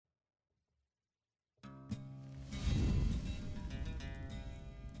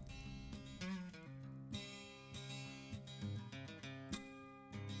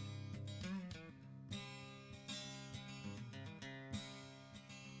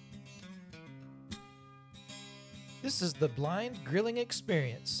This is the Blind Grilling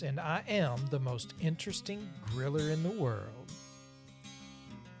Experience, and I am the most interesting griller in the world.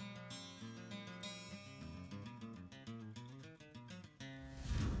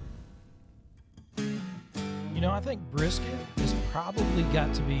 You know, I think brisket has probably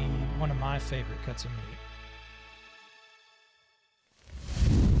got to be one of my favorite cuts of meat.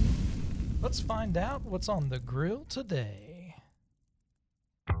 Let's find out what's on the grill today.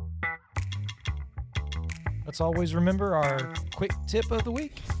 Let's always remember our quick tip of the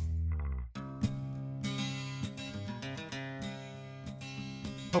week.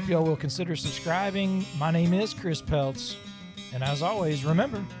 Hope y'all will consider subscribing. My name is Chris Peltz, and as always,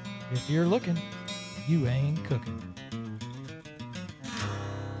 remember, if you're looking, you ain't cooking.